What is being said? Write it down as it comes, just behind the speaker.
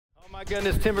My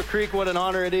goodness, Timber Creek, what an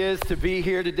honor it is to be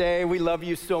here today. We love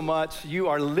you so much. You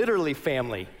are literally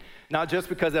family. Not just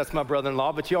because that's my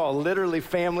brother-in-law, but you all are literally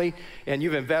family, and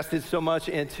you've invested so much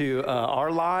into our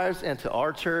lives and to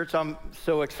our church. I'm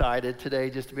so excited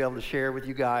today just to be able to share with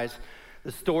you guys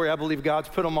the story I believe God's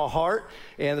put on my heart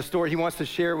and the story he wants to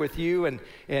share with you.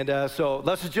 And so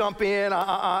let's jump in.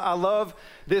 I love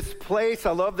this place.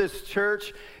 I love this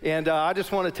church. And I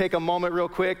just want to take a moment real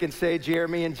quick and say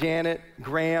Jeremy and Janet,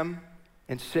 Graham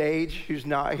and Sage, who's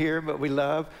not here, but we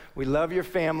love your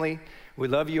family. We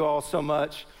love you all so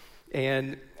much.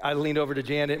 And I leaned over to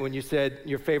Janet when you said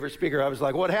your favorite speaker. I was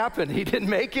like, what happened? He didn't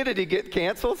make it? Did he get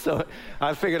canceled? So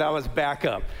I figured I was back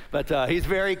up. But he's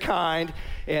very kind,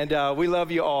 and we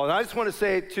love you all. And I just want to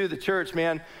say to the church,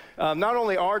 man, not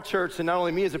only our church and not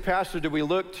only me as a pastor, do we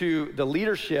look to the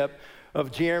leadership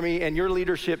of Jeremy and your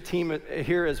leadership team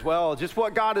here as well, just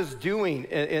what God is doing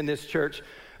in this church.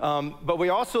 But we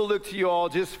also look to you all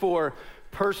just for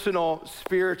personal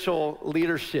spiritual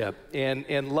leadership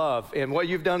and love and what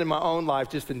you've done in my own life,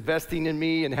 just investing in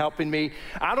me and helping me.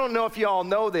 I don't know if you all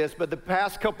know this, but the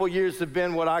past couple years have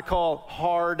been what I call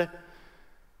hard.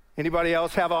 Anybody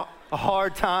else have a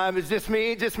hard time? Is this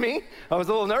me? Just me? I was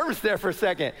a little nervous there for a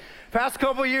second. Past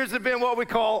couple years have been what we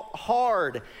call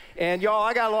hard. And y'all,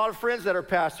 I got a lot of friends that are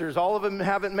pastors. All of them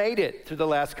haven't made it through the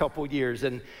last couple years.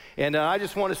 And I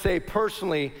just want to say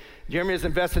personally, Jeremy has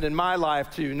invested in my life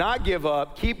to not give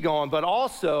up, keep going, but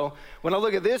also when I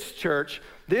look at this church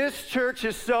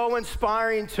is so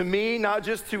inspiring to me, not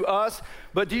just to us,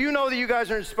 but do you know that you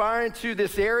guys are inspiring to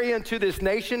this area and to this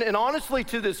nation and honestly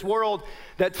to this world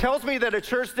that tells me that a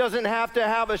church doesn't have to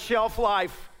have a shelf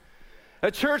life. A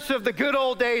church of the good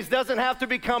old days doesn't have to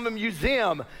become a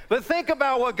museum. But think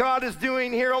about what God is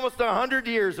doing here, almost 100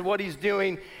 years of what he's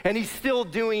doing, and he's still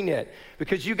doing it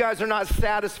because you guys are not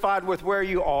satisfied with where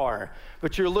you are,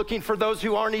 but you're looking for those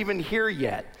who aren't even here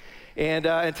yet. And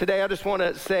today I just want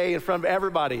to say in front of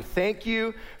everybody, thank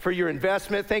you for your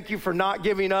investment. Thank you for not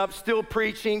giving up, still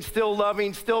preaching, still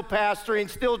loving, still pastoring,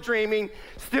 still dreaming,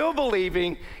 still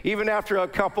believing, even after a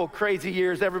couple crazy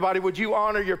years. Everybody, would you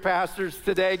honor your pastors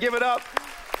today? Give it up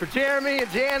for Jeremy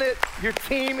and Janet, your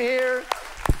team here.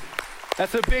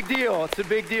 That's a big deal. It's a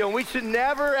big deal. And we should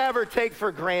never, ever take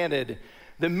for granted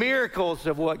the miracles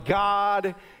of what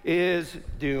God is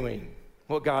doing,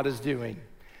 what God is doing.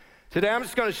 Today, I'm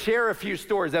just going to share a few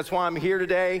stories. That's why I'm here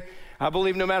today. I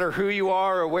believe no matter who you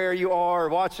are or where you are or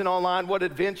watching online, what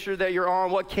adventure that you're on,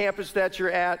 what campus that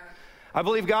you're at, I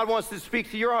believe God wants to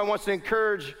speak to your heart, wants to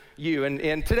encourage you.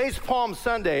 And today's Palm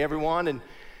Sunday, everyone.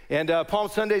 And Palm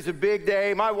Sunday is a big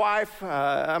day. My wife,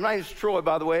 I'm not even Troy,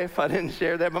 by the way, if I didn't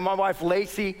share that, but my wife,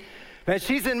 Lacey, man,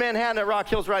 she's in Manhattan at Rock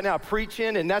Hills right now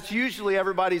preaching, and that's usually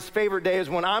everybody's favorite day is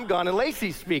when I'm gone and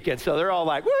Lacey's speaking. So they're all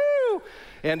like, woo!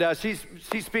 And she's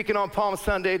speaking on Palm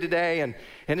Sunday today, and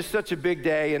it's such a big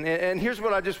day. And here's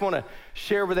what I just want to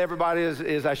share with everybody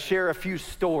is I share a few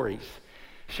stories.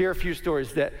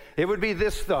 That it would be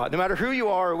this thought. No matter who you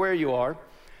are or where you are,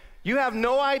 you have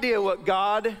no idea what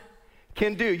God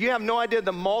can do. You have no idea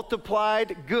the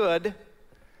multiplied good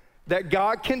that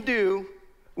God can do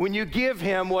when you give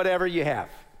him whatever you have.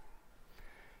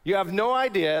 You have no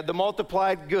idea the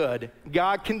multiplied good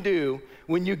God can do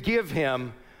when you give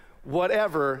him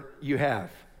whatever you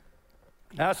have.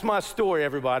 That's my story,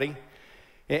 everybody.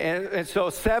 And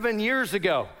so 7 years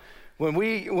ago, when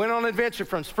we went on an adventure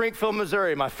from Springfield,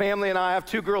 Missouri, my family and I have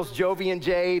two girls, Jovi and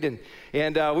Jade,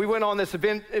 and we went on this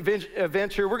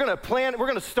adventure. We're going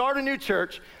to start a new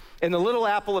church in the Little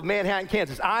Apple of Manhattan,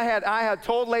 Kansas. I had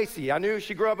told Lacey, I knew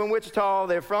she grew up in Wichita,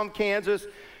 they're from Kansas.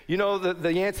 You know,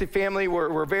 the Yancey family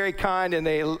were very kind, and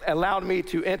they allowed me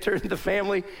to enter the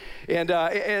family.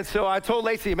 And so I told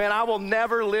Lacey, man, I will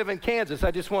never live in Kansas.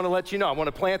 I just want to let you know. I want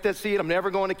to plant that seed. I'm never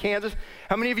going to Kansas.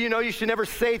 How many of you know you should never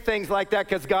say things like that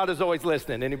because God is always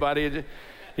listening? Anybody?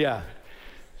 Yeah.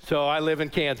 So I live in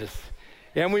Kansas.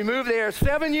 And we moved there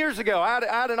 7 years ago. I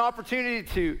had an opportunity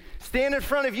to stand in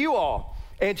front of you all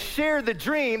and share the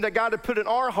dream that God had put in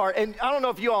our heart. And I don't know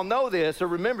if you all know this or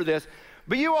remember this,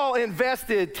 but you all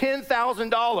invested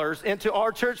 $10,000 into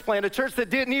our church plant, a church that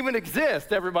didn't even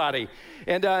exist, everybody.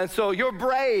 And so you're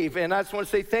brave, and I just want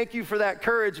to say thank you for that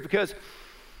courage because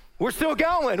we're still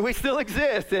going. We still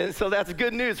exist, and so that's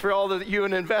good news for all that you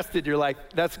invested. You're like,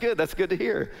 that's good to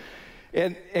hear.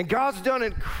 And God's done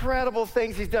incredible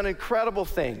things. He's done incredible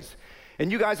things.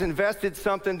 And you guys invested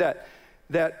something that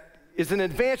is an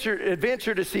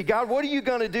adventure to see, God, what are you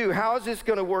going to do? How is this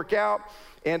going to work out?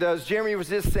 And as Jeremy was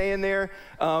just saying there,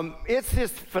 it's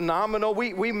just phenomenal.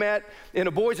 We met in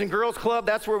a Boys and Girls Club.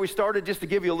 That's where we started, just to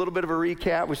give you a little bit of a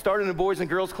recap. We started in a Boys and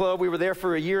Girls Club. We were there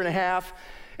for a year and a half.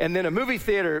 and then a movie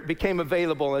theater became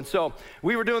available. And so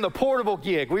we were doing the portable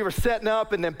gig. We were setting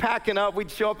up and then packing up.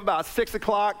 We'd show up about 6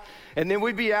 o'clock, and then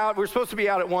we'd be out. We were supposed to be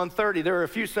out at 1:30. There were a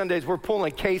few Sundays we're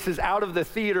pulling cases out of the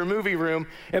theater movie room,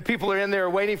 and people are in there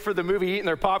waiting for the movie, eating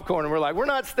their popcorn, and we're like, we're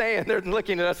not staying. They're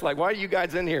looking at us like, why are you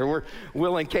guys in here? We're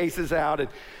wheeling cases out. And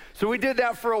so we did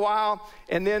that for a while,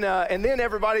 and then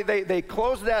everybody, they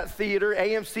closed that theater.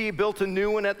 AMC built a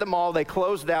new one at the mall. They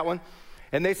closed that one,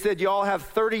 and they said, you all have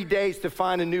 30 days to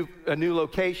find a new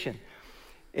location.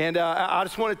 And I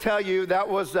just want to tell you, that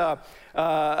was that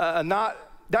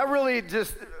really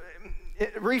just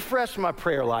refreshed my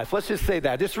prayer life. Let's just say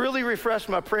that. Just really refreshed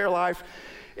my prayer life.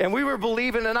 And we were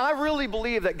believing, and I really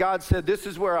believe that God said, this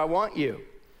is where I want you.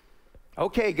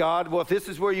 Okay, God, well, if this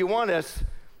is where you want us,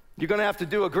 you're going to have to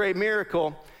do a great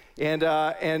miracle. And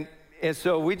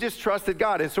so we just trusted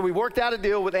God. And so we worked out a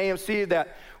deal with AMC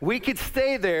that we could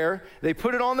stay there. They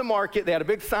put it on the market. They had a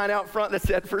big sign out front that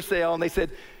said for sale. And they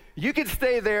said, you could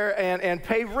stay there and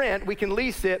pay rent. We can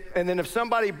lease it. And then if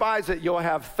somebody buys it, you'll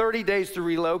have 30 days to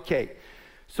relocate.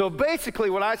 So basically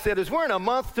what I said is we're in a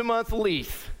month-to-month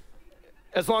lease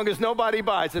as long as nobody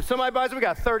buys. If somebody buys it, we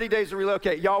got 30 days to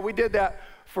relocate. Y'all, we did that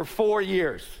for 4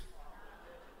 years.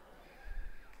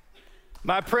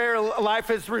 My prayer life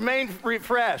has remained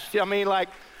refreshed. I mean,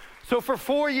 so for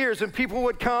 4 years, and people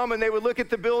would come and they would look at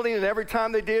the building, and every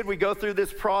time they did, we go through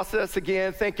this process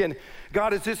again, thinking,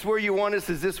 God, is this where you want us?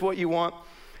 Is this what you want?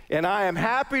 And I am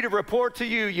happy to report to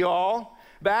you, y'all,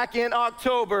 back in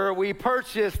October, we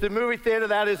purchased the movie theater.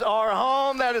 That is our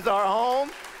home. That is our home.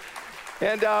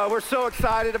 And we're so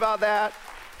excited about that.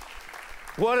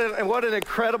 What an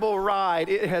incredible ride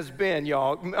it has been,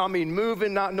 y'all. I mean,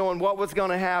 moving, not knowing what was going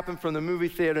to happen from the movie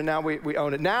theater. Now we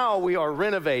own it. Now we are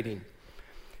renovating.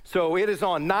 So it is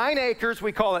on 9 acres.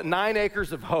 We call it 9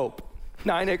 acres of hope.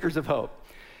 9 acres of hope.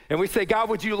 And we say, God,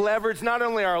 would you leverage not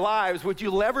only our lives, would you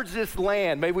leverage this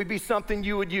land? May we be something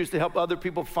you would use to help other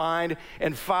people find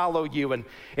and follow you. And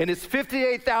it's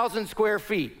 58,000 square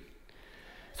feet.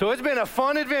 So it's been a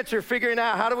fun adventure figuring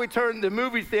out how do we turn the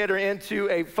movie theater into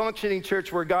a functioning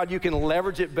church where, God, you can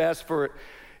leverage it best for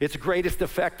its greatest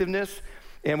effectiveness.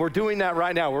 And we're doing that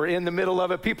right now. We're in the middle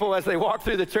of it. People, as they walk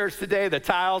through the church today, the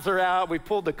tiles are out. We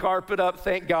pulled the carpet up.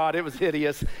 Thank God, it was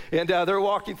hideous. And they're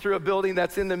walking through a building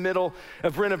that's in the middle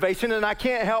of renovation. And I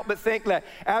can't help but think that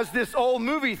as this old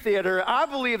movie theater, I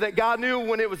believe that God knew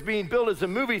when it was being built as a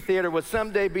movie theater would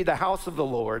someday be the house of the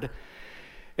Lord.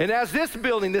 And as this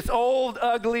building, this old,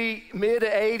 ugly,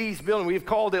 mid-'80s building, we've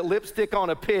called it lipstick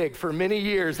on a pig for many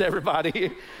years,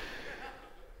 everybody.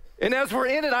 And as we're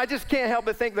in it, I just can't help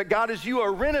but think that God, as you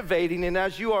are renovating and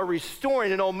as you are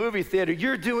restoring an old movie theater,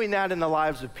 you're doing that in the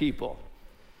lives of people.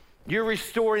 You're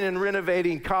restoring and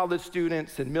renovating college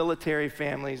students and military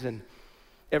families and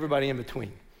everybody in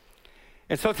between.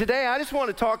 And so today, I just want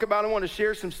to talk about, I want to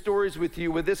share some stories with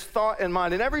you with this thought in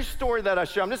mind. And every story that I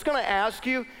share, I'm just going to ask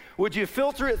you, would you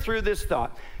filter it through this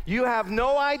thought? You have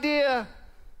no idea,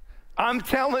 I'm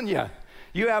telling you,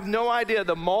 you have no idea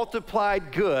the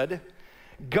multiplied good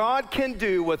God can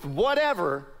do with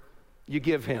whatever you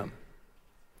give him.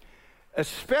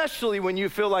 Especially when you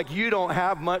feel like you don't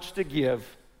have much to give.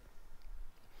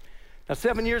 Now,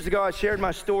 7 years ago, I shared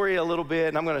my story a little bit,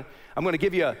 and I'm going to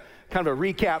give you a kind of a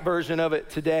recap version of it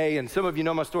today. And some of you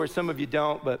know my story, some of you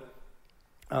don't, but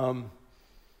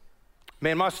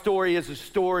man, my story is a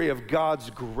story of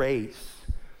God's grace.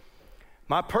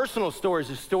 My personal story is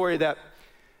a story that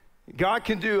God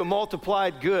can do a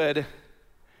multiplied good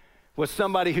with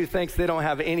somebody who thinks they don't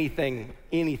have anything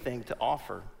to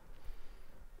offer.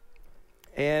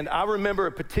 And I remember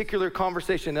a particular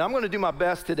conversation, and I'm going to do my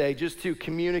best today just to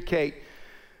communicate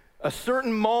a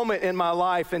certain moment in my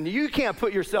life, and you can't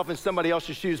put yourself in somebody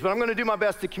else's shoes, but I'm going to do my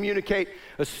best to communicate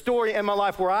a story in my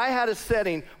life where I had a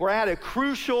setting, where I had a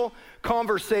crucial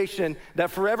conversation that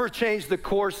forever changed the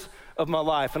course of my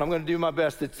life, and I'm going to do my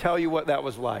best to tell you what that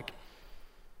was like.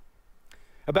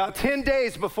 About 10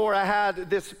 days before I had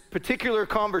this particular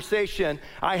conversation,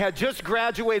 I had just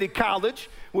graduated college,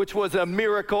 which was a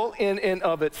miracle in and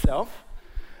of itself.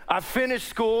 I finished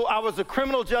school. I was a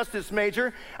criminal justice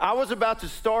major. I was about to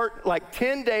start, like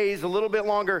 10 days, a little bit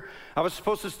longer. I was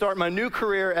supposed to start my new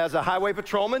career as a highway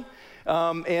patrolman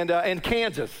in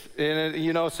Kansas.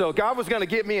 And, so God was going to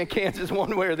get me in Kansas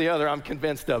one way or the other. I'm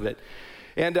convinced of it.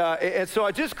 And so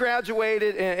I just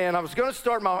graduated, and I was going to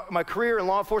start my career in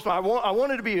law enforcement. I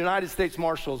wanted to be a United States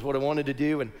Marshal is what I wanted to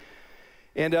do.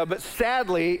 But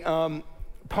sadly,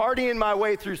 partying my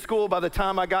way through school. By the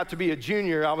time I got to be a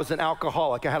junior, I was an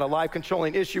alcoholic. I had a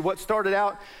life-controlling issue. What started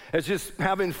out as just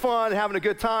having fun, having a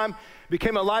good time,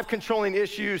 became a life-controlling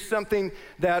issue, something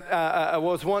that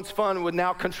was once fun would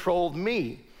now control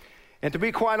me. And to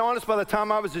be quite honest, by the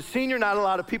time I was a senior, not a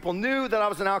lot of people knew that I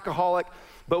was an alcoholic,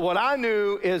 but what I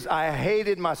knew is I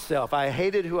hated myself. I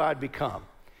hated who I'd become.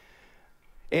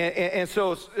 And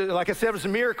so, like I said, it was a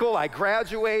miracle. I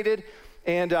graduated,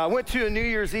 and I went to a New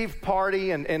Year's Eve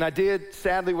party, and I did,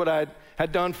 sadly, what I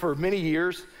had done for many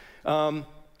years,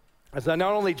 as I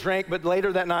not only drank, but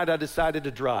later that night I decided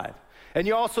to drive. And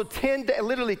you also,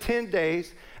 literally 10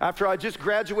 days after I just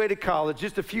graduated college,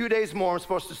 just a few days more, I'm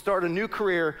supposed to start a new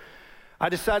career, I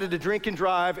decided to drink and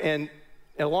drive, and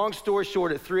a long story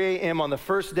short, at 3 a.m. on the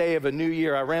first day of a new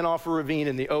year, I ran off a ravine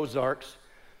in the Ozarks.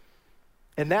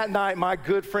 And that night, my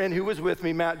good friend who was with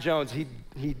me, Matt Jones,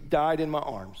 he died in my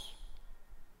arms.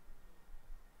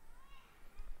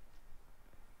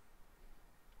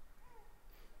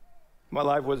 My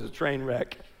life was a train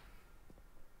wreck.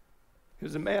 It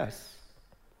was a mess.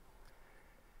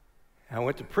 I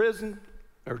went to prison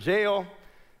or jail,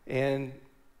 and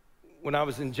when I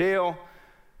was in jail,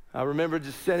 I remember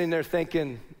just sitting there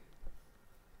thinking,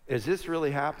 is this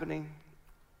really happening?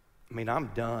 I mean, I'm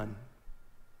done.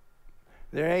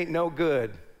 There ain't no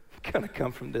good gonna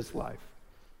come from this life.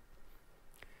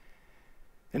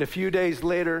 And a few days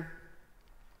later,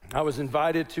 I was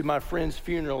invited to my friend's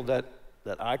funeral that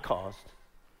I caused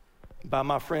by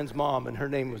my friend's mom, and her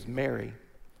name was Mary.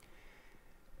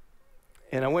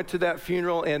 And I went to that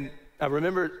funeral, and I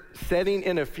remember sitting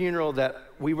in a funeral that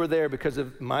we were there because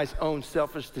of my own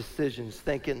selfish decisions,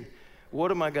 thinking,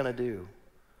 what am I gonna do?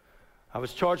 I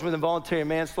was charged with involuntary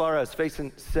manslaughter. I was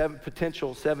facing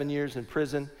potential 7 years in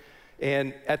prison.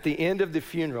 And at the end of the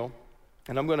funeral,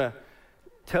 and I'm gonna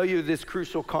tell you this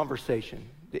crucial conversation,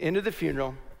 the end of the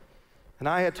funeral, and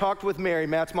I had talked with Mary,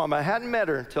 Matt's mom. I hadn't met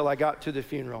her until I got to the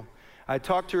funeral. I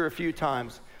talked to her a few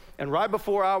times. And right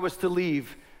before I was to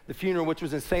leave the funeral, which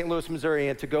was in St. Louis, Missouri,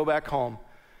 and to go back home,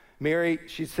 Mary,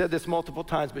 she said this multiple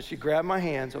times, but she grabbed my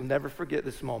hands. I'll never forget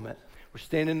this moment. We're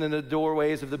standing in the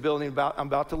doorways of the building. I'm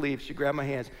about to leave. She grabbed my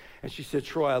hands, and she said,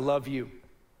 Troy, I love you,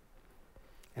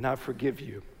 and I forgive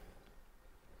you.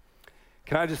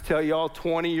 Can I just tell you all,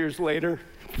 20 years later,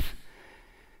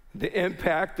 the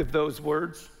impact of those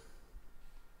words,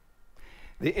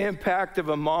 the impact of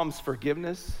a mom's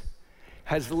forgiveness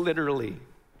has literally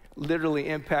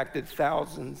impacted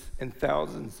thousands and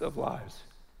thousands of lives.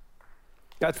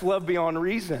 That's love beyond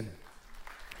reason.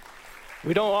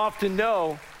 We don't often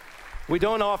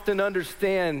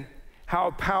understand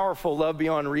how powerful love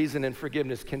beyond reason and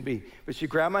forgiveness can be. But she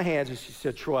grabbed my hands and she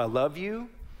said, Troy, I love you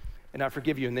and I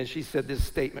forgive you. And then she said this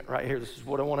statement right here. This is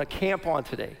what I want to camp on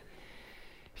today.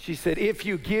 She said, if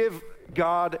you give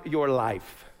God your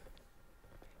life,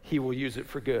 He will use it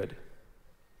for good.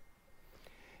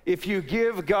 If you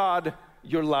give God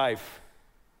your life,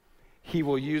 He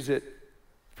will use it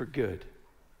for good.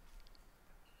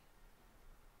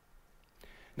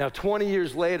 Now, 20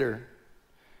 years later,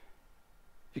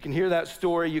 you can hear that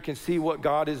story, you can see what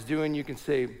God is doing, you can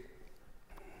say,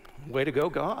 way to go,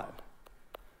 God.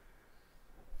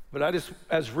 But I just,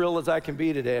 as real as I can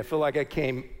be today, I feel like I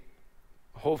came,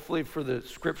 hopefully for the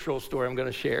scriptural story I'm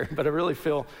gonna share, but I really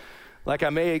feel like I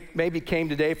maybe came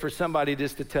today for somebody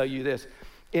just to tell you this.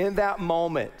 In that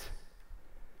moment,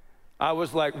 I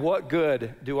was like, what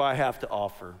good do I have to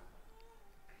offer?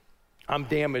 I'm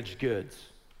damaged goods.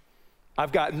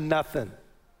 I've got nothing.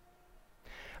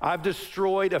 I've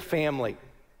destroyed a family.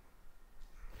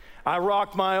 I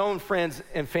rocked my own friends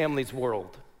and family's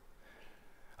world.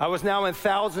 I was now in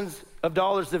thousands of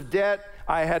dollars of debt.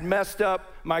 I had messed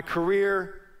up my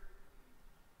career.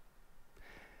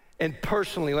 And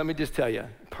personally, let me just tell you,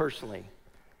 personally,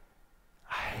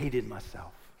 I hated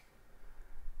myself.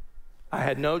 I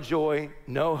had no joy,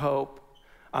 no hope.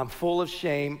 I'm full of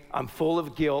shame. I'm full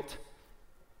of guilt.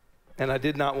 And I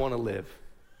did not want to live.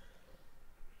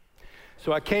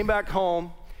 So I came back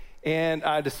home and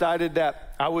I decided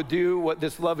that I would do what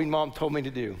this loving mom told me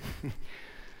to do.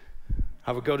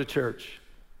 I would go to church.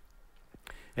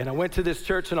 And I went to this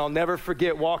church, and I'll never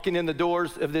forget walking in the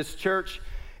doors of this church.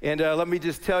 And let me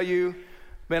just tell you,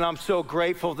 man, I'm so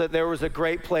grateful that there was a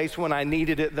great place when I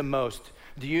needed it the most.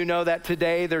 Do you know that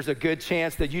today there's a good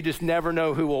chance that you just never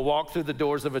know who will walk through the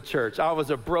doors of a church? I was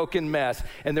a broken mess,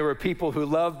 and there were people who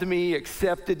loved me,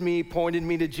 accepted me, pointed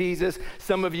me to Jesus.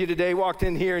 Some of you today walked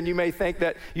in here, and you may think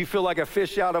that you feel like a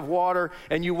fish out of water,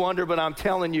 and you wonder, but I'm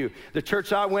telling you, the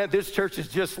church I went, this church is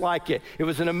just like it. It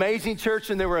was an amazing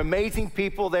church, and there were amazing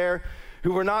people there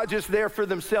who were not just there for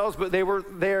themselves, but they were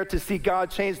there to see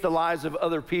God change the lives of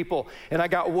other people. And I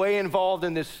got way involved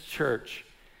in this church.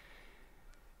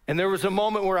 And there was a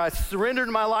moment where I surrendered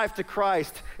my life to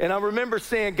Christ, and I remember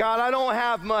saying, God, I don't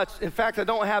have much. In fact, I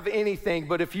don't have anything,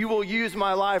 but if you will use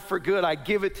my life for good, I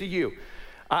give it to you.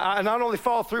 I not only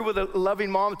follow through what a loving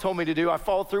mom told me to do, I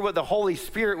followed through what the Holy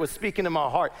Spirit was speaking in my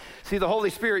heart. See, the Holy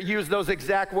Spirit used those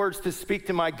exact words to speak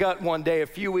to my gut one day, a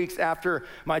few weeks after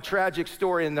my tragic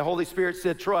story. And the Holy Spirit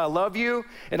said, Troy, I love you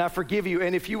and I forgive you.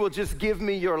 And if you will just give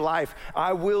me your life,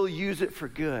 I will use it for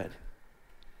good.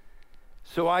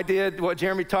 So I did what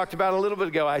Jeremy talked about a little bit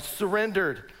ago. I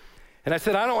surrendered. And I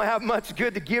said, I don't have much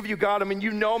good to give you, God. I mean,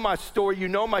 you know my story. You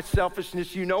know my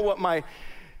selfishness. You know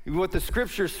what the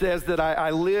scripture says, that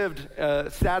I lived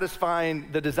satisfying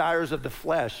the desires of the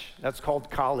flesh. That's called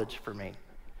college for me.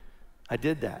 I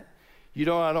did that. You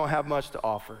know, I don't have much to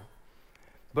offer.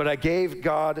 But I gave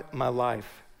God my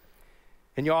life.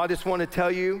 And y'all, I just want to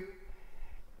tell you,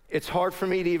 it's hard for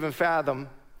me to even fathom,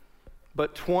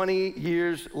 but 20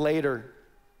 years later,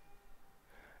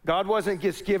 God wasn't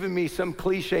just giving me some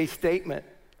cliche statement.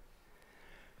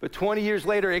 But 20 years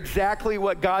later, exactly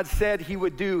what God said he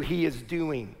would do, he is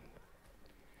doing.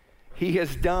 He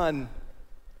has done.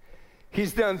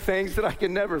 He's done things that I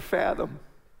can never fathom.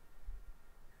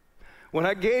 When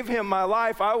I gave him my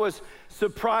life, I was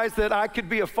surprised that I could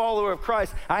be a follower of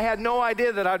Christ. I had no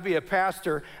idea that I'd be a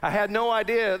pastor. I had no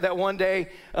idea that one day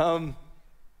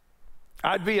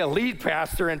I'd be a lead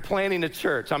pastor and planning a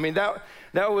church. I mean,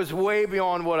 that was way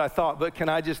beyond what I thought. But can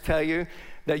I just tell you,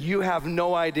 that you have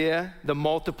no idea the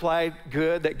multiplied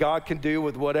good that God can do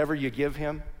with whatever you give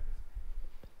him.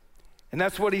 And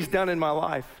that's what he's done in my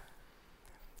life.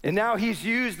 And now he's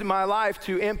used my life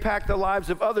to impact the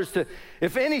lives of others.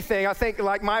 If anything, I think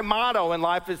like my motto in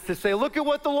life is to say, look at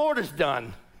what the Lord has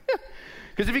done.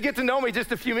 Because if you get to know me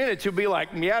just a few minutes, you'll be like,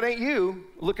 yeah, it ain't you.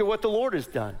 Look at what the Lord has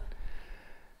done.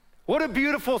 What a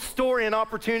beautiful story and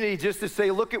opportunity just to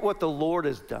say, look at what the Lord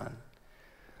has done.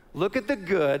 Look at the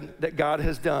good that God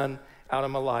has done out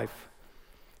of my life.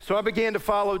 So I began to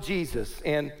follow Jesus,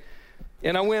 and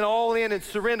I went all in and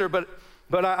surrendered,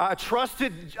 but I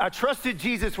trusted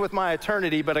Jesus with my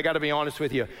eternity. But I got to be honest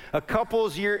with you, a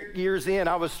couple years in,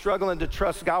 I was struggling to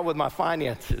trust God with my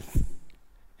finances. You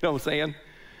know what I'm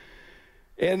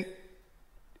saying?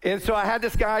 And so I had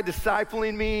this guy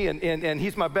discipling me, and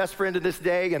he's my best friend to this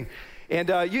day. And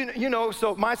you know,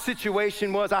 so my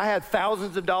situation was I had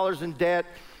thousands of dollars in debt.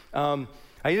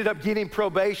 I ended up getting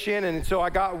probation, and so I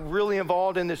got really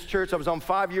involved in this church. I was on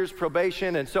 5 years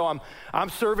probation, and so I'm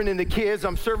serving in the kids.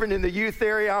 I'm serving in the youth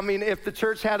area. I mean, if the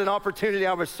church had an opportunity,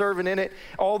 I was serving in it,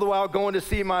 all the while going to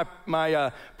see my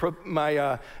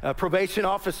probation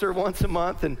officer once a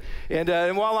month. And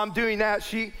while I'm doing that,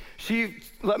 she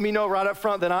let me know right up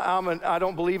front that I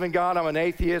don't believe in God. I'm an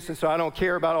atheist, and so I don't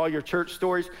care about all your church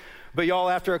stories. But y'all,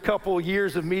 after a couple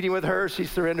years of meeting with her, she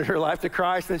surrendered her life to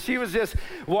Christ, and she was just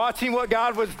watching what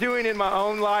God was doing in my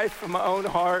own life, in my own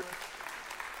heart.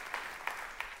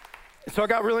 So I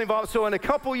got really involved. So in a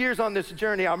couple years on this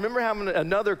journey, I remember having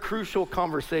another crucial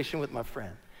conversation with my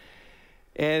friend.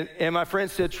 And my friend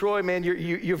said, Troy, man,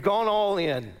 you've gone all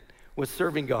in with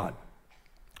serving God.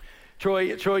 Troy,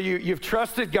 you've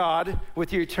trusted God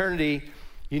with your eternity.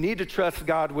 You need to trust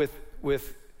God with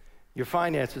your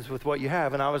finances, with what you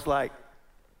have. And I was like,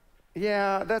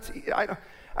 yeah,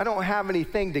 I don't have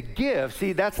anything to give.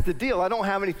 See, that's the deal. I don't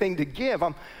have anything to give.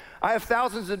 I have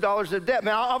thousands of dollars of debt.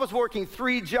 Man, I was working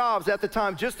 3 jobs at the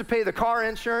time just to pay the car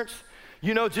insurance,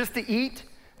 you know, just to eat,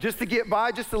 just to get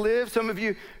by, just to live. Some of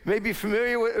you may be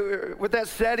familiar with that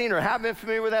setting or have been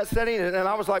familiar with that setting. And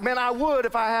I was like, man, I would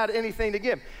if I had anything to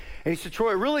give. And he said,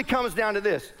 Troy, it really comes down to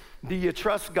this. Do you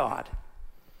trust God?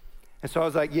 And so I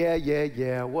was like,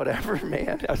 yeah, whatever,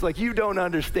 man. I was like, you don't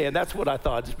understand. That's what I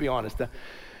thought, just be honest.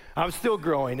 I'm still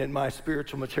growing in my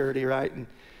spiritual maturity, right?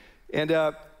 And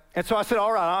so I said,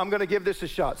 all right, I'm going to give this a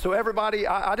shot. So everybody,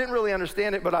 I didn't really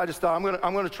understand it, but I just thought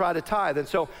I'm going to try to tithe. And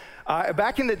so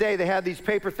back in the day, they had these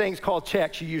paper things called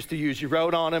checks you used to use. You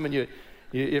wrote on them, and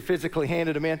you physically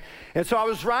handed them in. And so I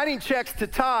was writing checks to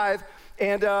tithe,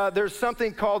 and there's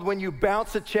something called when you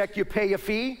bounce a check, you pay a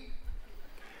fee.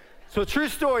 So true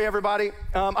story, everybody.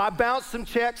 I bounced some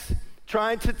checks,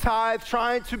 trying to tithe,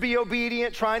 trying to be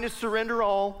obedient, trying to surrender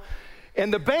all.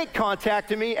 And the bank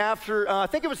contacted me after, I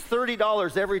think it was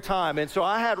 $30 every time. And so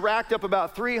I had racked up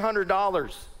about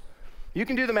 $300. You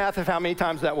can do the math of how many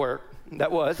times that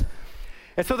was.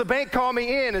 And so the bank called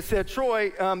me in and said,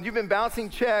 Troy, you've been bouncing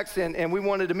checks and we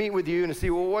wanted to meet with you and to see,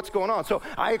 well, what's going on? So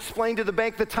I explained to the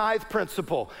bank the tithe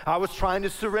principle. I was trying to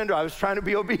surrender. I was trying to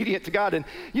be obedient to God. And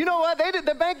you know what?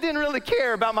 The bank didn't really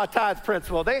care about my tithe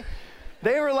principle. They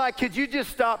were like, could you just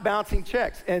stop bouncing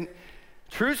checks? And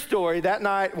true story, that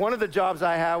night, one of the jobs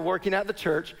I have working at the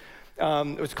church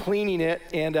was cleaning it.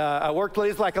 And I worked late,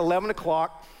 it was like 11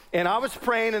 o'clock. And I was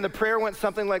praying, and the prayer went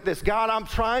something like this: God, I'm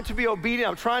trying to be obedient.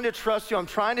 I'm trying to trust you. I'm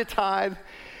trying to tithe.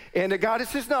 And God,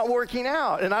 it's just not working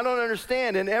out, and I don't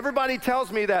understand. And everybody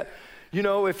tells me that, you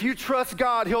know, if you trust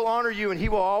God, he'll honor you, and he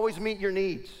will always meet your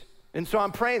needs. And so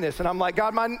I'm praying this, and I'm like,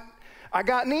 God, I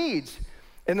got needs.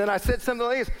 And then I said something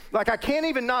like this, like, I can't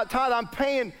even not tithe. I'm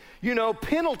paying, you know,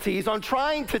 penalties on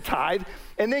trying to tithe.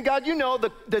 And then, God, you know,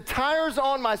 the tires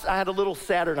on I had a little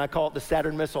Saturn, I call it the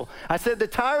Saturn missile. I said, the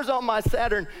tires on my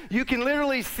Saturn, you can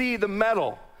literally see the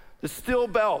metal, the steel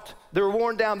belt. They're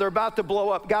worn down, they're about to blow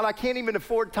up. God, I can't even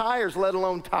afford tires, let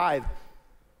alone tithe.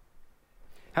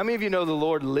 How many of you know the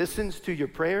Lord listens to your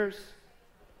prayers?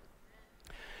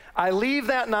 I leave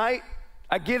that night,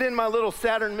 I get in my little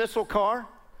Saturn missile car.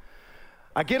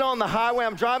 I get on the highway,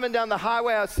 I'm driving down the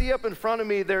highway, I see up in front of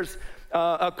me, there's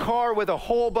a car with a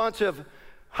whole bunch of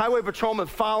highway patrolmen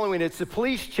following. It's a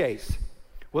police chase.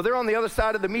 Well, they're on the other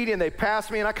side of the median, they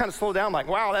pass me, and I kind of slow down, like,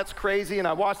 wow, that's crazy, and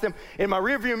I watch them. In my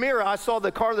rearview mirror, I saw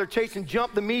the car they're chasing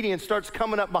jump the median, starts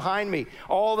coming up behind me.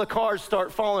 All the cars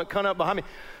start following, coming up behind me.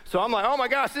 So I'm like, oh my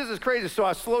gosh, this is crazy. So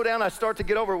I slow down, I start to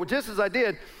get over it. Well, just as I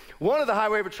did, one of the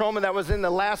highway patrolmen that was in the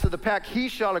last of the pack, he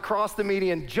shot across the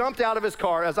median, jumped out of his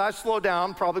car. As I slowed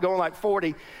down, probably going like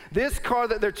 40, this car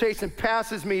that they're chasing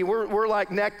passes me. We're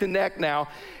like neck to neck now.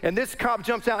 And this cop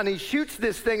jumps out and he shoots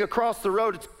this thing across the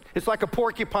road. It's like a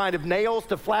porcupine of nails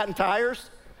to flatten tires.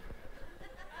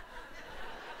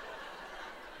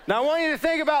 Now I want you to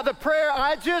think about the prayer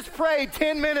I just prayed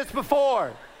 10 minutes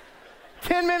before.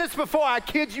 10 minutes before, I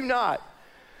kid you not.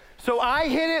 So I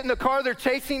hit it, and the car they're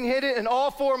chasing hit it, and all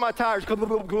four of my tires, y'all,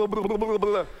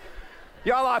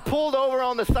 I pulled over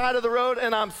on the side of the road,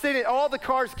 and I'm sitting, all the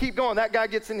cars keep going. That guy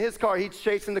gets in his car, he's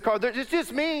chasing the car. It's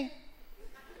just me.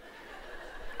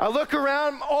 I look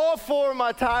around, all four of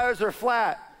my tires are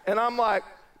flat, and I'm like,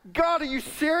 God, are you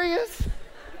serious?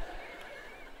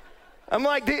 I'm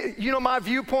like, you know, my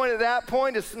viewpoint at that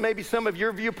point is maybe some of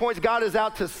your viewpoints. God is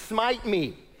out to smite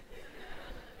me.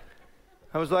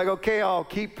 I was like, okay, I'll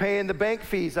keep paying the bank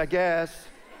fees, I guess.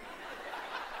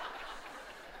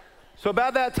 So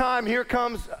about that time, here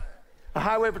comes a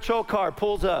highway patrol car,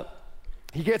 pulls up.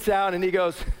 He gets out and he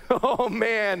goes, oh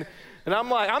man. And I'm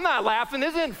like, I'm not laughing,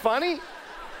 this isn't funny.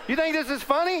 You think this is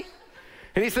funny?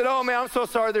 And he said, oh man, I'm so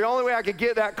sorry. The only way I could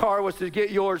get that car was to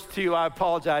get yours too. I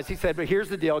apologize. He said, but here's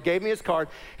the deal. Gave me his card.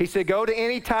 He said, go to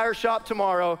any tire shop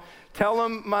tomorrow. Tell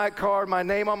them my card, my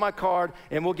name on my card,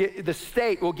 and the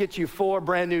state will get you 4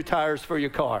 brand new tires for your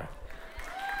car.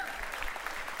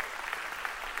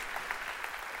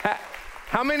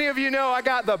 How many of you know I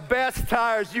got the best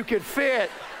tires you could fit?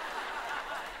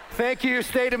 Thank you,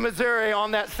 state of Missouri,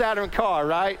 on that Saturn car,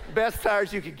 right? Best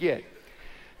tires you could get.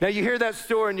 Now you hear that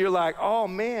story and you're like, oh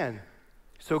man,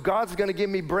 so God's gonna give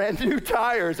me brand new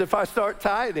tires if I start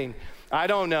tithing. I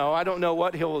don't know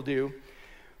what he'll do.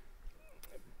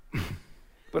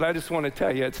 But I just want to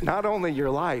tell you, it's not only your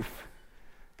life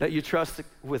that you trust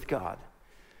with God,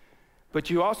 but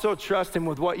you also trust him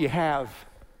with what you have.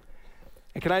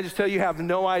 And can I just tell you, you have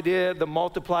no idea the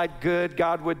multiplied good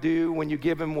God would do when you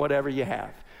give him whatever you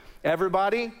have.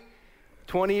 Everybody,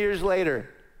 20 years later,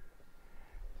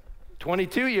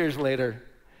 22 years later,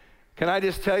 can I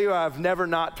just tell you, I've never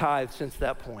not tithed since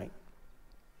that point.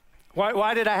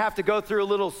 Why did I have to go through a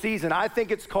little season? I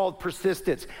think it's called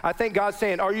persistence. I think God's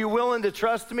saying, are you willing to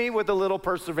trust me with a little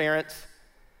perseverance?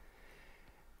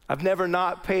 I've never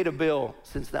not paid a bill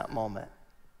since that moment.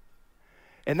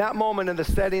 In that moment in the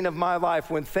setting of my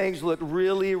life when things looked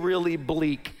really, really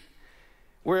bleak,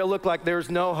 where it looked like there's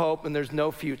no hope and there's no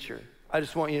future, I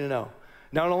just want you to know,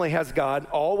 not only has God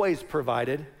always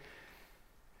provided,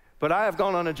 but I have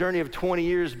gone on a journey of 20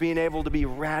 years being able to be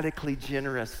radically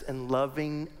generous and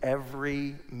loving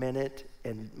every minute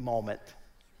and moment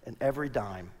and every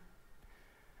dime.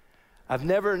 I've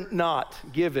never not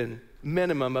given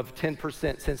minimum of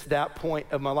 10% since that point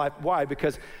of my life. Why?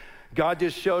 Because God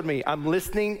just showed me I'm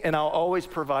listening and I'll always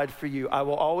provide for you. I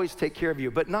will always take care of you.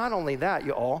 But not only that,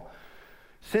 you all,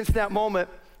 since that moment,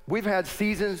 we've had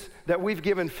seasons that we've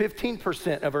given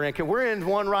 15% of our income. We're in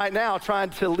one right now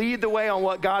trying to lead the way on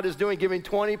what God is doing, giving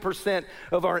 20%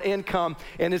 of our income.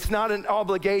 And it's not an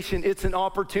obligation, it's an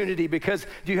opportunity, because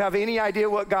do you have any idea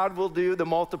what God will do, the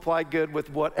multiplied good, with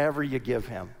whatever you give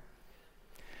him?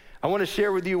 I want to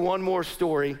share with you one more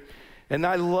story, and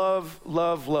I love,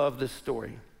 love, love this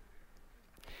story.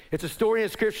 It's a story in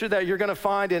Scripture that you're going to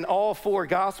find in all 4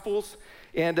 Gospels.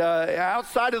 And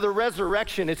outside of the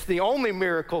resurrection, it's the only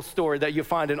miracle story that you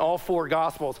find in all 4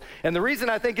 Gospels. And the reason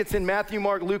I think it's in Matthew,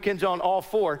 Mark, Luke, and John, all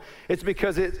 4, it's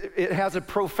because it has a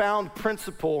profound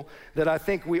principle that I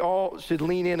think we all should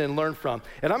lean in and learn from.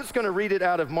 And I'm just going to read it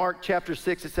out of Mark chapter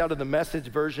 6. It's out of the Message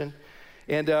version.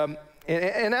 And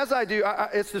as I do,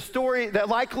 it's the story that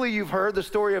likely you've heard, the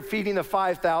story of feeding the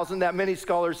 5,000, that many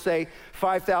scholars say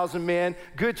 5,000 men.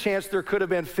 Good chance there could have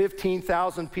been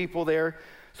 15,000 people there.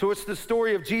 So it's the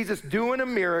story of Jesus doing a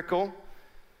miracle,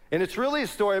 and it's really a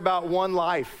story about one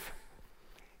life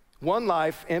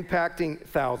impacting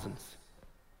thousands.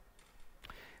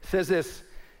 It says this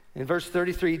in verse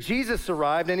 33, Jesus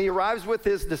arrived, and he arrives with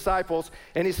his disciples,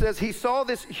 and he says he saw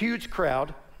this huge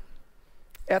crowd.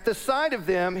 At the sight of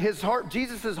them,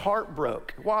 Jesus' heart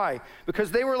broke. Why? Because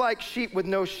they were like sheep with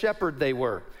no shepherd they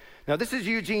were. Now, this is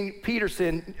Eugene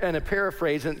Peterson in a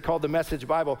paraphrase called the Message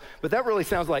Bible, but that really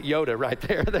sounds like Yoda right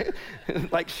there.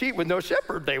 Like sheep with no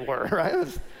shepherd they were, right?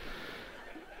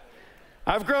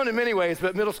 I've grown in many ways,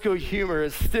 but middle school humor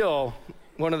is still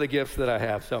one of the gifts that I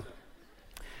have.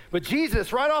 But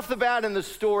Jesus, right off the bat in the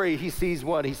story, he sees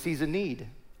what? He sees a need.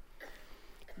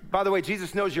 By the way,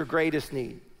 Jesus knows your greatest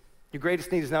need. Your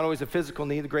greatest need is not always a physical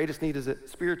need. The greatest need is a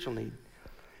spiritual need.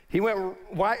 He went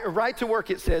right to work,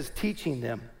 it says, teaching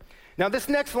them. Now, this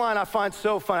next line I find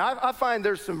so funny. I find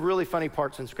there's some really funny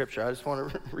parts in Scripture. I just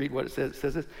want to read what it says. It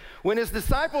says this. When his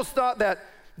disciples thought that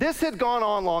this had gone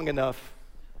on long enough,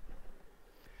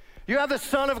 you have the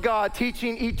Son of God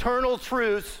teaching eternal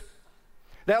truths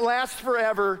that last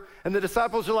forever, and the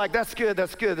disciples are like, that's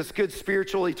good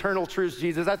spiritual, eternal truths,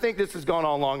 Jesus. I think this has gone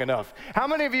on long enough. How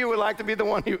many of you would like to be the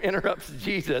one who interrupts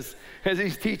Jesus as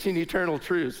he's teaching eternal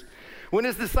truths? When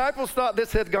his disciples thought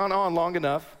this had gone on long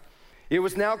enough, it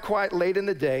was now quite late in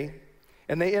the day,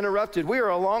 and they interrupted. We are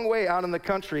a long way out in the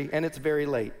country, and it's very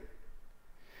late.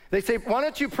 They say, why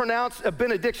don't you pronounce a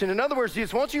benediction? In other words,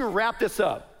 Jesus, why don't you wrap this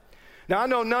up? Now, I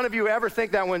know none of you ever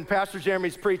think that when Pastor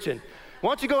Jeremy's preaching.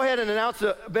 Why don't you go ahead and announce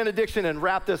a benediction and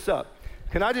wrap this up?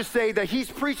 Can I just say that he's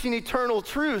preaching eternal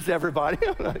truths, everybody?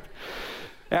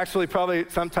 Actually, probably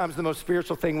sometimes the most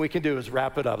spiritual thing we can do is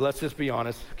wrap it up. Let's just be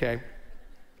honest, okay?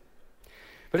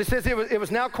 But it says it was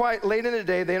now quite late in the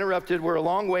day. They interrupted. We're a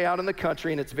long way out in the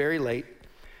country, and it's very late.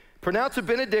 Pronounce a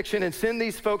benediction and send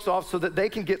these folks off so that they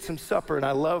can get some supper. And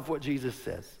I love what Jesus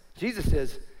says. Jesus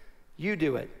says, you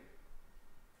do it.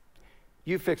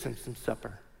 You fix them some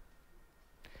supper.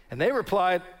 And they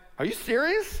replied, are you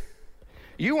serious?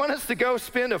 You want us to go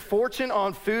spend a fortune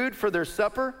on food for their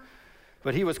supper?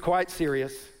 But he was quite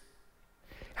serious.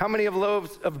 How many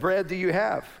loaves of bread do you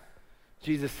have?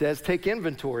 Jesus says, take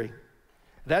inventory.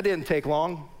 That didn't take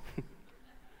long.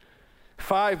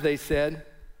 5, they said,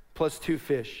 plus 2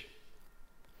 fish.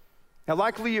 Now,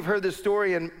 likely you've heard this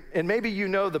story, and maybe you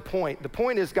know the point. The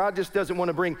point is God just doesn't want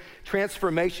to bring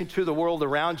transformation to the world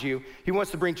around you. He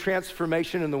wants to bring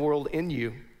transformation in the world in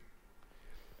you.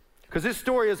 Because this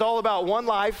story is all about one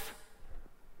life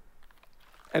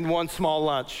and one small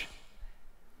lunch.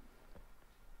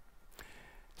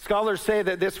 Scholars say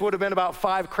that this would have been about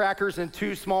 5 crackers and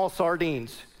 2 small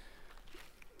sardines.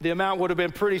 The amount would have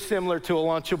been pretty similar to a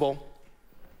Lunchable.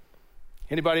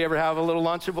 Anybody ever have a little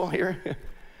Lunchable here?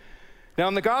 Now,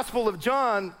 in the Gospel of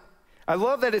John, I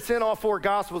love that it's in all 4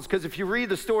 Gospels, because if you read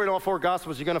the story in all 4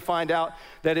 Gospels, you're going to find out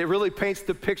that it really paints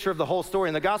the picture of the whole story.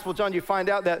 In the Gospel of John, you find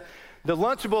out that the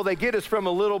Lunchable they get is from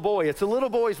a little boy. It's a little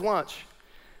boy's lunch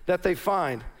that they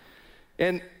find.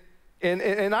 And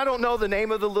I don't know the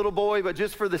name of the little boy, but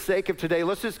just for the sake of today,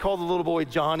 let's just call the little boy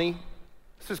Johnny.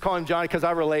 Let's just call him Johnny because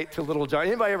I relate to little Johnny.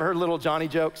 Anybody ever heard little Johnny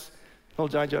jokes? Little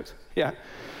Johnny jokes? Yeah.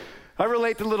 I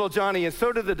relate to little Johnny, and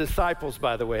so do the disciples,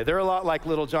 by the way. They're a lot like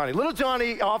little Johnny. Little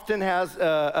Johnny often has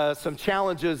some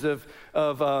challenges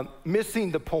of missing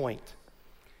the point.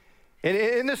 And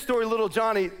in this story, little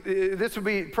Johnny, this would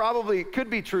be could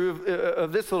be true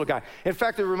of this little guy. In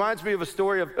fact, it reminds me of a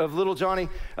story of little Johnny.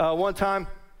 One time,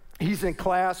 he's in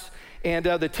class, and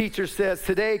the teacher says,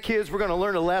 today, kids, we're going to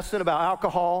learn a lesson about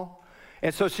alcohol.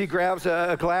 And so she grabs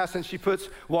a glass and she puts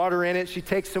water in it. She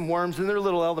takes some worms, and they're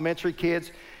little elementary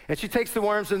kids. And she takes the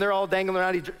worms, and they're all dangling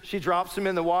around. She drops them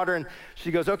in the water, and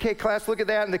she goes, okay, class, look at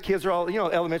that. And the kids are all,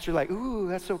 elementary, like, ooh,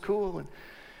 that's so cool. And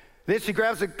then she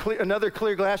grabs another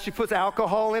clear glass. She puts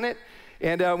alcohol in it.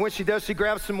 And when she does, she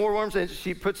grabs some more worms, and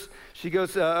she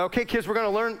goes, okay, kids, we're going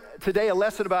to learn today a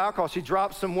lesson about alcohol. She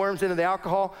drops some worms into the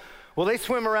alcohol. Well, they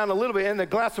swim around a little bit. In the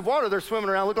glass of water, they're swimming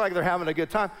around, look like they're having a good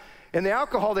time. And the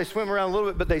alcohol, they swim around a little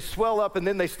bit, but they swell up and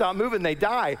then they stop moving, they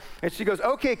die. And she goes,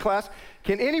 okay, class,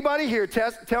 can anybody here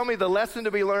tell me the lesson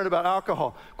to be learned about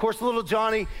alcohol? Of course, little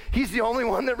Johnny, he's the only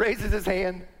one that raises his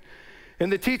hand.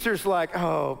 And the teacher's like,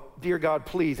 oh, dear God,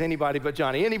 please, anybody but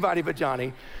Johnny, anybody but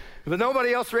Johnny. But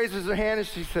nobody else raises their hand, and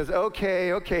she says,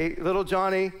 okay, little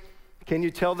Johnny, can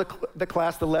you tell the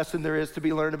class the lesson there is to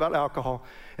be learned about alcohol?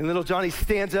 And little Johnny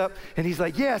stands up, and he's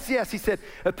like, yes. He said,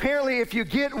 apparently if you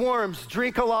get worms,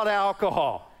 drink a lot of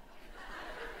alcohol.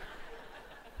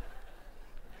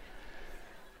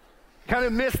 Kind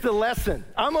of missed the lesson.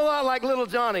 I'm a lot like little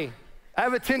Johnny. I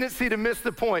have a tendency to miss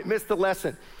the point, miss the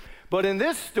lesson. But in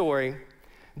this story,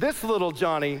 this little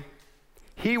Johnny,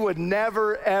 he would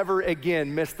never, ever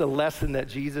again miss the lesson that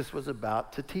Jesus was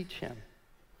about to teach him.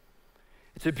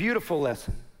 It's a beautiful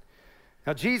lesson.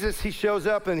 Now, Jesus, he shows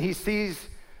up and he sees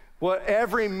what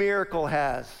every miracle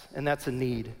has, and that's a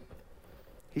need.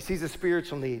 He sees a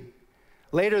spiritual need.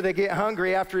 Later, they get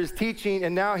hungry after his teaching,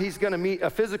 and now he's going to meet a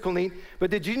physical need.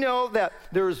 But did you know that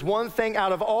there is one thing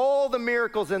out of all the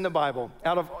miracles in the Bible,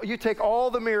 you take all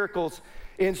the miracles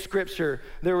in Scripture,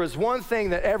 there was one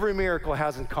thing that every miracle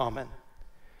has in common.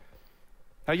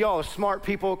 Now, y'all are smart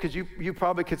people because you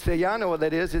probably could say, yeah, I know what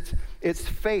that is. It's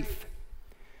faith.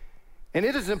 And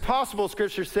it is impossible,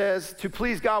 Scripture says, to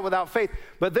please God without faith.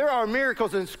 But there are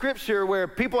miracles in Scripture where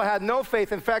people had no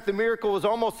faith. In fact, the miracle was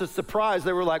almost a surprise.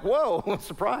 They were like, whoa,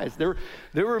 surprise. There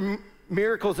were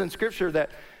miracles in Scripture that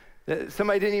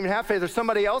somebody didn't even have faith, or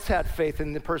somebody else had faith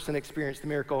and the person experienced the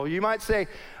miracle. You might say,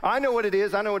 I know what it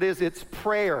is. It's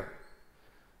prayer.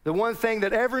 The one thing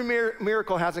that every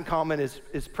miracle has in common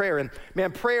is prayer. And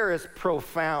man, prayer is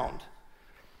profound.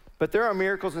 But there are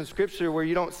miracles in Scripture where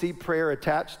you don't see prayer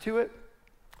attached to it.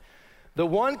 The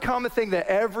one common thing that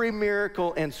every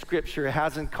miracle in Scripture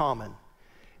has in common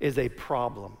is a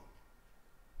problem.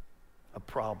 A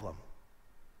problem.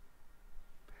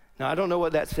 Now, I don't know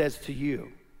what that says to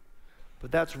you, but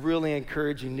that's really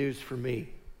encouraging news for me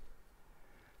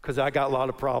because I got a lot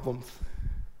of problems.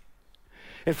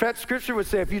 In fact, Scripture would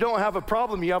say if you don't have a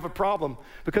problem, you have a problem,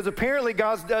 because apparently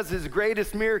God does his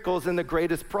greatest miracles in the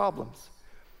greatest problems.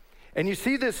 And you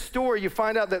see this story, you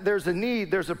find out that there's a need,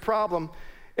 there's a problem.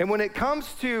 And when it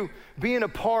comes to being a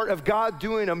part of God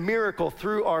doing a miracle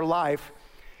through our life,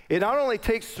 it not only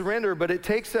takes surrender, but it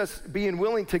takes us being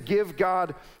willing to give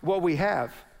God what we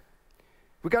have.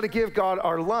 We got to give God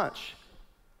our lunch.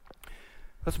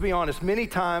 Let's be honest, many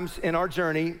times in our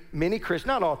journey, many Christians,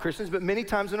 not all Christians, but many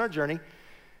times in our journey,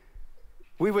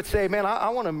 we would say, man, I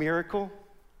want a miracle.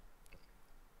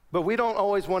 But we don't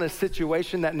always want a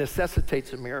situation that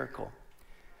necessitates a miracle.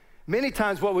 Many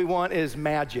times what we want is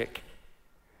magic.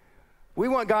 We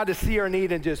want God to see our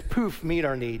need and just poof, meet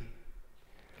our need.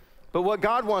 But what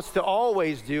God wants to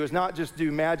always do is not just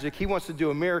do magic, he wants to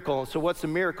do a miracle. And so what's a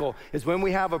miracle? Is when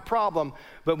we have a problem,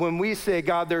 but when we say,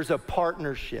 God, there's a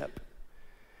partnership.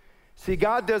 See,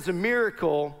 God does a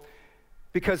miracle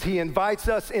because he invites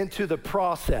us into the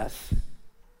process.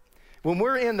 When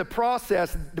we're in the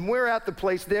process, then we're at the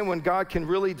place then when God can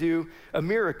really do a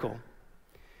miracle.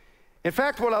 In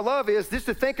fact, what I love is just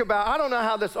to think about, I don't know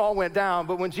how this all went down,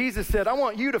 but when Jesus said, I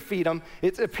want you to feed them,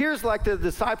 it appears like the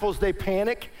disciples, they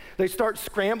panic. They start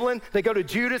scrambling. They go to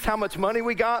Judas, how much money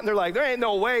we got? And they're like, there ain't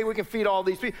no way we can feed all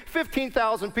these people.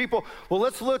 15,000 people. Well,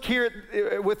 let's look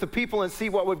here with the people and see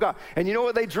what we've got. And you know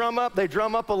what they drum up? They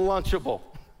drum up a Lunchable.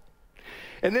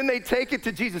 And then they take it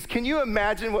to Jesus. Can you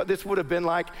imagine what this would have been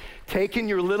like, taking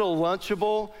your little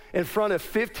Lunchable in front of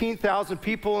 15,000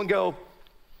 people and go,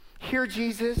 here,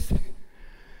 Jesus.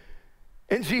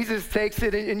 And Jesus takes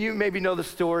it, and you maybe know the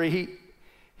story.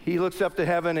 He looks up to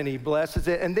heaven and he blesses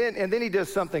it. And then he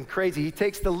does something crazy. He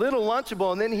takes the little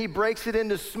Lunchable and then he breaks it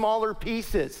into smaller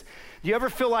pieces. Do you ever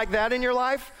feel like that in your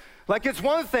life? Like it's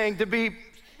one thing to be,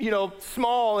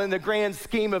 small in the grand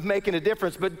scheme of making a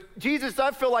difference. But Jesus, I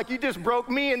feel like you just broke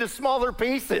me into smaller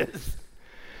pieces.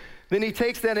 Then he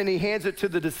takes that and he hands it to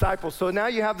the disciples. So now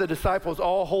you have the disciples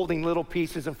all holding little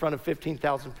pieces in front of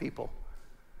 15,000 people.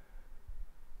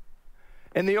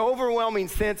 And the overwhelming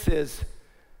sense is,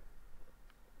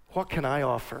 what can I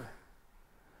offer?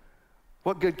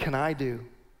 What good can I do?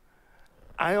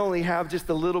 I only have just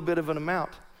a little bit of an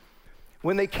amount.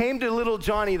 When they came to little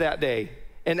Johnny that day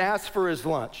and asked for his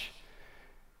lunch,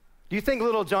 do you think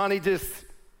little Johnny just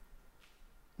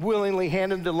willingly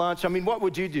handed him the lunch? I mean, what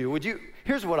would you do?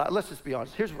 Let's just be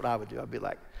honest, here's what I would do. I'd be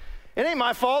like, it ain't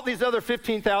my fault these other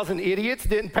 15,000 idiots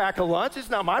didn't pack a lunch. It's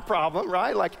not my problem,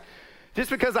 right? Like, just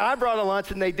because I brought a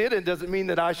lunch and they didn't doesn't mean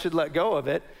that I should let go of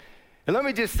it. And let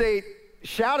me just say,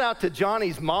 shout out to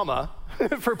Johnny's mama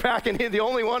for packing in. The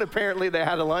only one apparently that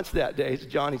had a lunch that day is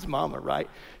Johnny's mama, right?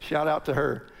 Shout out to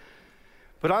her.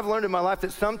 But I've learned in my life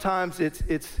that sometimes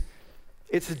it's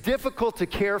difficult to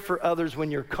care for others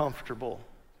when you're comfortable,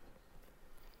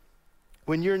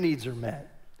 when your needs are met.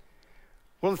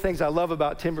 One of the things I love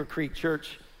about Timber Creek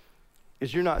Church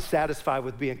is you're not satisfied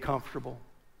with being comfortable.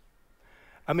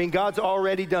 I mean, God's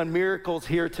already done miracles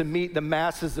here to meet the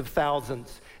masses of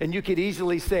thousands. And you could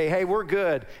easily say, hey, we're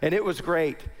good, and it was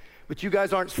great. But you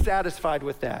guys aren't satisfied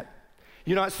with that.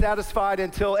 You're not satisfied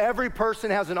until every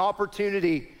person has an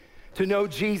opportunity to know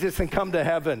Jesus and come to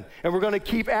heaven. And we're going to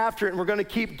keep after it, and we're going to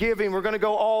keep giving. We're going to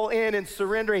go all in and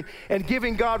surrendering and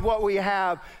giving God what we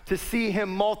have to see him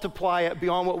multiply it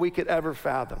beyond what we could ever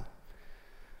fathom.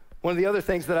 One of the other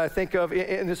things that I think of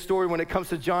in this story when it comes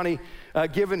to Johnny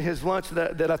giving his lunch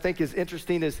that I think is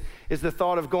interesting is the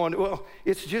thought of going, well,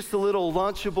 it's just a little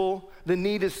Lunchable. The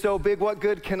need is so big. What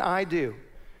good can I do?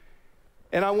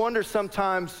 And I wonder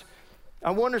sometimes,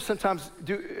 have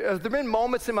there been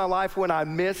moments in my life when I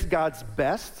missed God's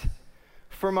best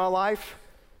for my life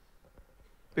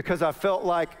because I felt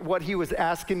like what he was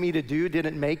asking me to do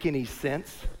didn't make any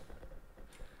sense?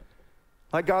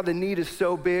 Like, God, the need is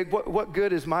so big. What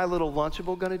good is my little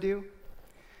Lunchable gonna do?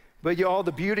 But y'all,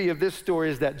 the beauty of this story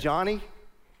is that Johnny,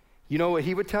 you know what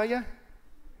he would tell you?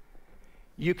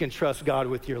 You can trust God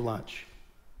with your lunch.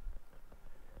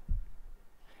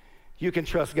 You can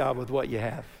trust God with what you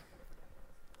have.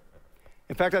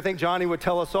 In fact, I think Johnny would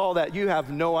tell us all that you have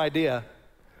no idea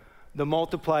the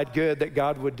multiplied good that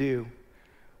God would do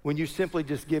when you simply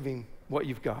just give him what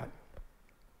you've got.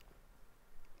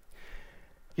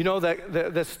 You know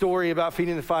that the story about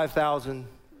feeding the 5,000,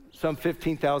 some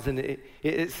 15,000,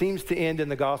 it seems to end in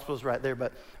the Gospels right there,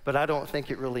 but I don't think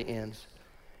it really ends.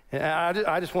 And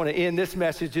I just want to end this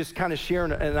message just kind of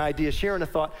sharing an idea, sharing a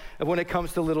thought of when it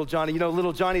comes to little Johnny. You know,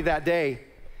 little Johnny that day,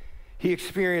 he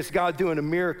experienced God doing a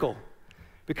miracle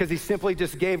because he simply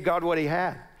just gave God what he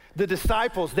had. The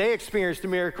disciples, they experienced a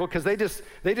miracle because they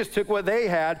just took what they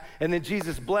had, and then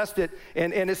Jesus blessed it.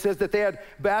 And it says that they had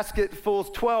basketfuls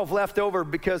 12 left over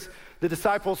because the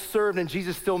disciples served and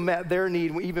Jesus still met their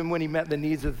need, even when he met the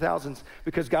needs of the thousands,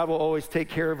 because God will always take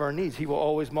care of our needs. He will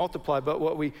always multiply but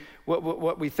what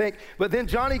we think. But then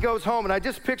Johnny goes home, and I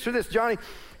just picture this. Johnny,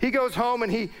 he goes home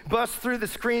and he busts through the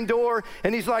screen door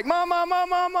and he's like,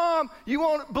 Mom, you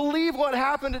won't believe what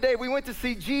happened today. We went to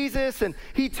see Jesus and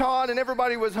he taught and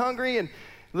everybody was hungry. And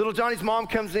little Johnny's mom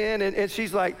comes in and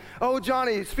she's like, oh,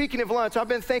 Johnny, speaking of lunch, I've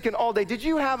been thinking all day, did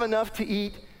you have enough to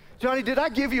eat? Johnny, did I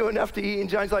give you enough to eat? And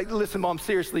Johnny's like, listen, Mom,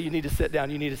 seriously, you need to sit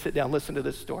down. You need to sit down. Listen to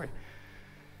this story.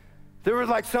 There were,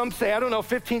 like some say,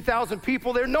 15,000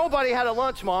 people there. Nobody had a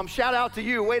lunch, Mom. Shout out to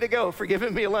you. Way to go for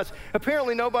giving me a lunch.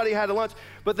 Apparently nobody had a lunch,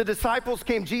 but the disciples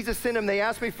came. Jesus sent them. They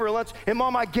asked me for a lunch. And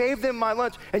Mom, I gave them my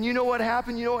lunch. And you know what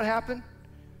happened?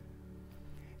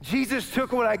 Jesus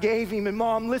took what I gave him. And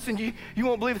Mom, listen, you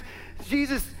won't believe it.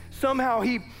 Jesus, somehow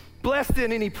he blessed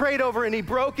it and he prayed over it and he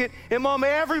broke it. And Mom,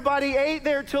 everybody ate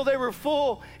there till they were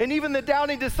full. And even the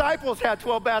doubting disciples had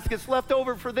 12 baskets left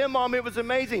over for them, Mom. It was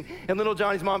amazing. And little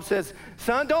Johnny's mom says,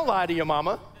 son, don't lie to your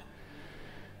mama.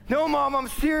 No, Mom, I'm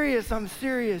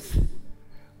serious.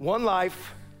 One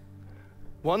life,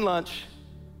 one lunch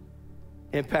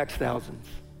impacts thousands.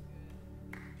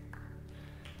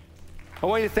 I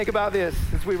want you to think about this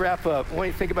as we wrap up. I want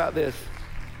you to think about this.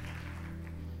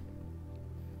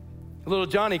 Little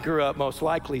Johnny grew up most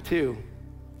likely too,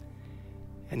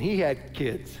 and he had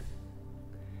kids.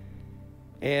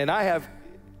 And I have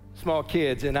small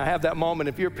kids, and I have that moment.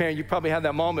 If you're a parent, you probably have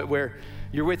that moment where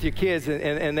you're with your kids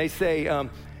and they say,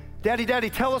 Daddy,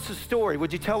 tell us a story.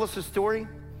 Would you tell us a story?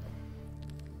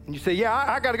 And you say, yeah,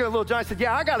 I got to go. Little Johnny said,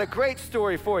 yeah, I got a great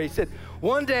story for you. He said,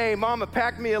 one day, Mama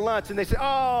packed me a lunch, and they said,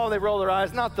 oh, they roll their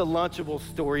eyes. Not the Lunchable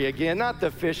story again, not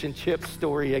the fish and chips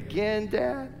story again,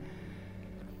 Dad.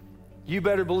 You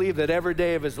better believe that every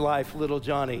day of his life, little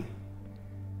Johnny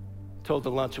told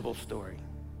the Lunchable story.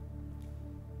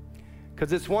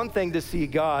 Because it's one thing to see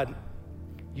God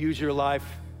use your life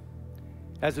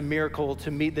as a miracle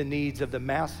to meet the needs of the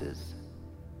masses,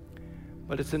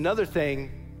 but it's another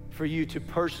thing for you to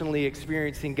personally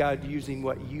experiencing God using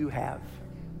what you have.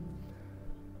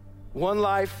 One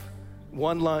life,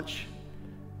 one lunch,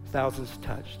 thousands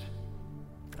touched.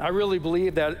 I really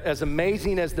believe that as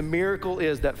amazing as the miracle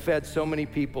is that fed so many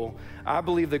people, I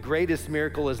believe the greatest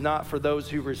miracle is not for those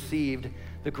who received.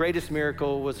 The greatest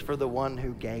miracle was for the one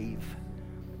who gave.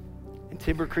 In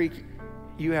Timber Creek,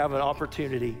 you have an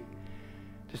opportunity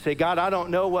to say, God, I don't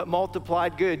know what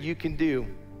multiplied good you can do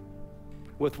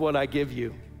with what I give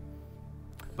you,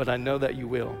 but I know that you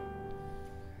will.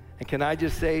 And can I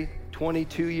just say,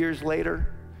 22 years later,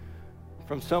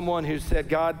 from someone who said,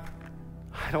 God,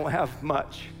 I don't have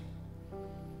much,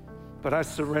 but I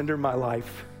surrender my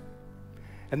life.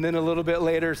 And then a little bit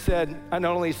later said, I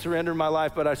not only surrender my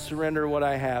life, but I surrender what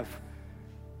I have.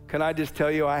 Can I just tell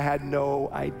you, I had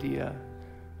no idea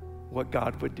what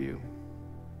God would do.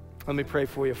 Let me pray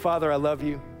for you. Father, I love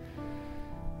you.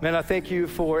 Man, I thank you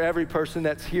for every person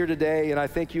that's here today, and I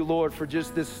thank you, Lord, for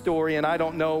just this story. And I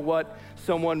don't know what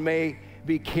someone may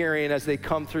be carrying as they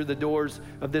come through the doors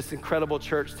of this incredible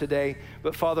church today.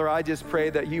 But Father, I just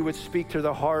pray that you would speak to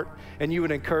the heart and you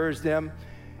would encourage them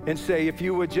and say, if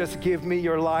you would just give me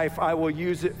your life, I will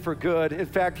use it for good. In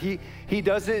fact, he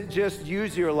doesn't just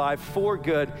use your life for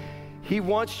good. He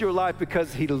wants your life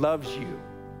because he loves you.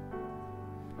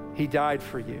 He died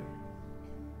for you.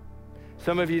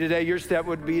 Some of you today, your step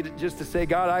would be just to say,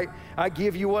 God, I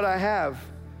give you what I have.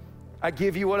 I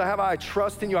give you what I have. I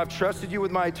trust in you. I've trusted you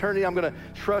with my eternity. I'm going to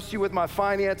trust you with my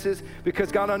finances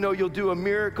because, God, I know you'll do a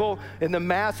miracle in the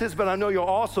masses, but I know you'll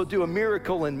also do a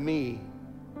miracle in me.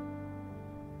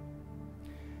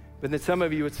 But then some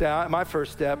of you would say, my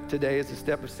first step today is a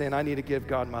step of saying, I need to give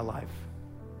God my life.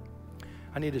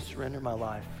 I need to surrender my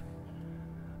life.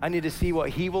 I need to see what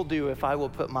he will do if I will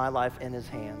put my life in his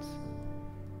hands.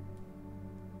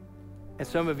 And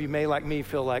some of you may, like me,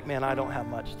 feel like, man, I don't have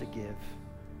much to give.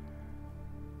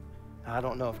 I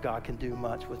don't know if God can do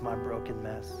much with my broken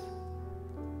mess.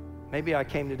 Maybe I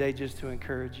came today just to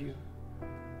encourage you.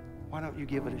 Why don't you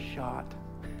give it a shot?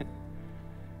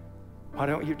 Why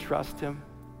don't you trust him?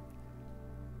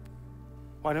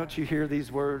 Why don't you hear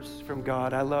these words from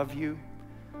God? I love you.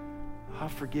 I'll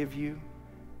forgive you.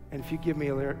 And if you give me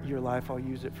your life, I'll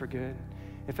use it for good.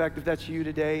 In fact, if that's you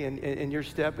today and your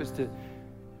step is to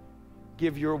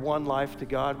give your one life to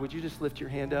God, would you just lift your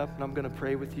hand up and I'm going to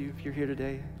pray with you. If you're here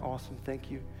today, awesome,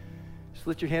 thank you. Just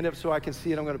lift your hand up so I can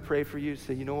see it. I'm going to pray for you.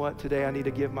 Say, you know what, today I need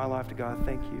to give my life to God.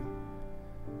 Thank you.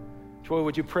 Troy,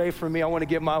 would you pray for me? I want to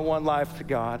give my one life to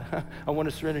God. I want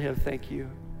to surrender him. Thank you.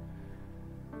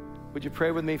 Would you pray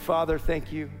with me? Father,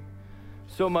 thank you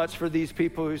so much for these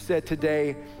people who said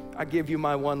today, I give you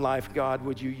my one life. God,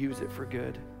 would you use it for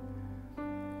good?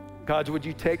 God, would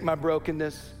you take my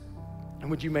brokenness and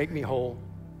would you make me whole?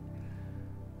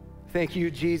 Thank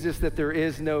you, Jesus, that there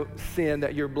is no sin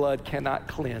that your blood cannot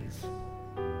cleanse.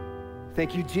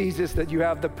 Thank you, Jesus, that you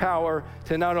have the power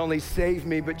to not only save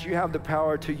me, but you have the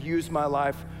power to use my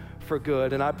life for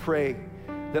good. And I pray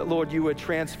that, Lord, you would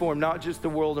transform not just the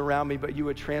world around me, but you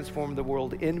would transform the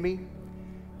world in me.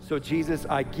 So, Jesus,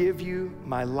 I give you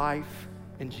my life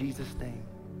in Jesus' name.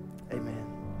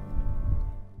 Amen.